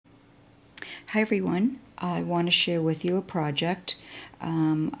Hi everyone, I want to share with you a project.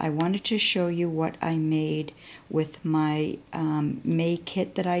 I wanted to show you what I made with my May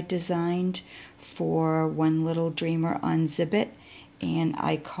kit that I designed for One Little Dreamer on Zibbet, and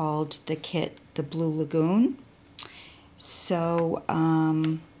I called the kit the Blue Lagoon. So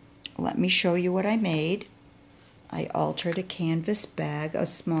let me show you what I made. I altered a canvas bag, a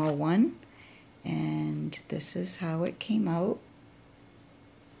small one, and this is how it came out.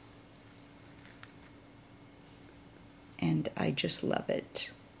 And I just love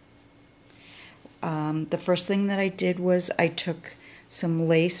it. The first thing that I did was I took some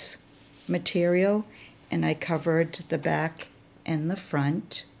lace material and I covered the back and the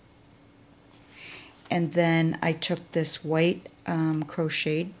front. And then I took this white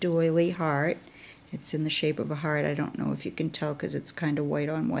crocheted doily heart. It's in the shape of a heart. I don't know if you can tell because it's kind of white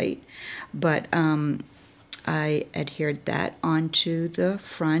on white. But I adhered that onto the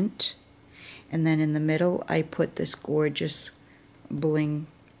front. And then in the middle, I put this gorgeous bling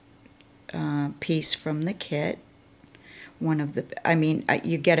piece from the kit.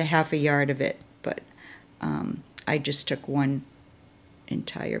 You get a half a yard of it, but I just took one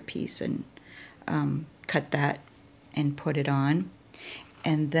entire piece and cut that and put it on.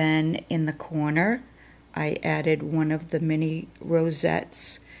 And then in the corner, I added one of the mini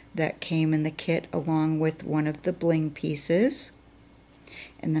rosettes that came in the kit along with one of the bling pieces.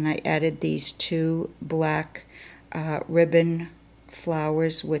 And then I added these two black ribbon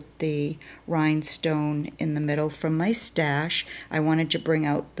flowers with the rhinestone in the middle from my stash. I wanted to bring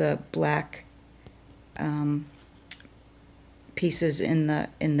out the black pieces in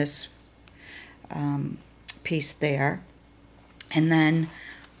this piece there. And then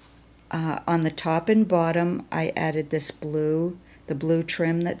on the top and bottom, I added this the blue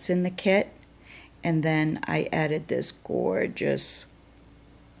trim that's in the kit. And then I added this gorgeous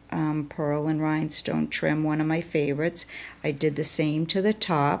pearl and rhinestone trim, one of my favorites. I did the same to the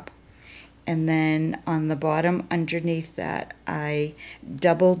top, and then on the bottom underneath that I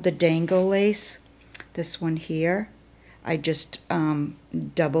doubled the dangle lace. This one here, I just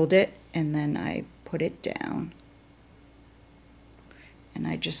doubled it and then I put it down, and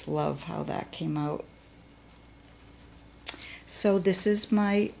I just love how that came out. So this is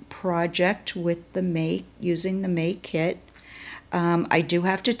my project with using the May kit. I do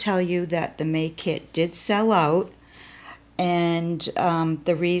have to tell you that the May kit did sell out, and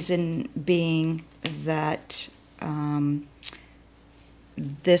the reason being that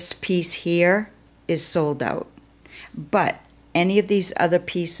this piece here is sold out. But any of these other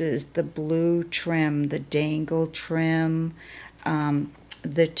pieces, the blue trim, the dangle trim,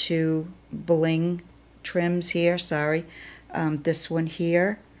 the two bling trims here, this one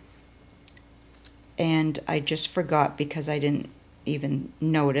here, and I just forgot because I didn't even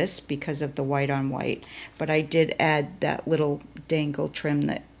notice because of the white on white, but I did add that little dangle trim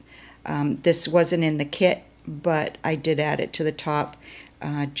that this wasn't in the kit, but I did add it to the top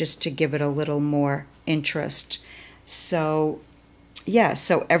just to give it a little more interest. So yeah,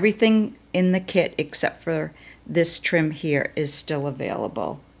 so everything in the kit except for this trim here is still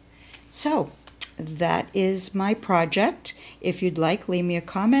available. So that is my project. If you'd like, leave me a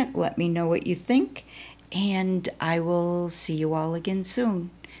comment, let me know what you think, and I will see you all again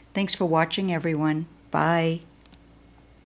soon. Thanks for watching, everyone. Bye.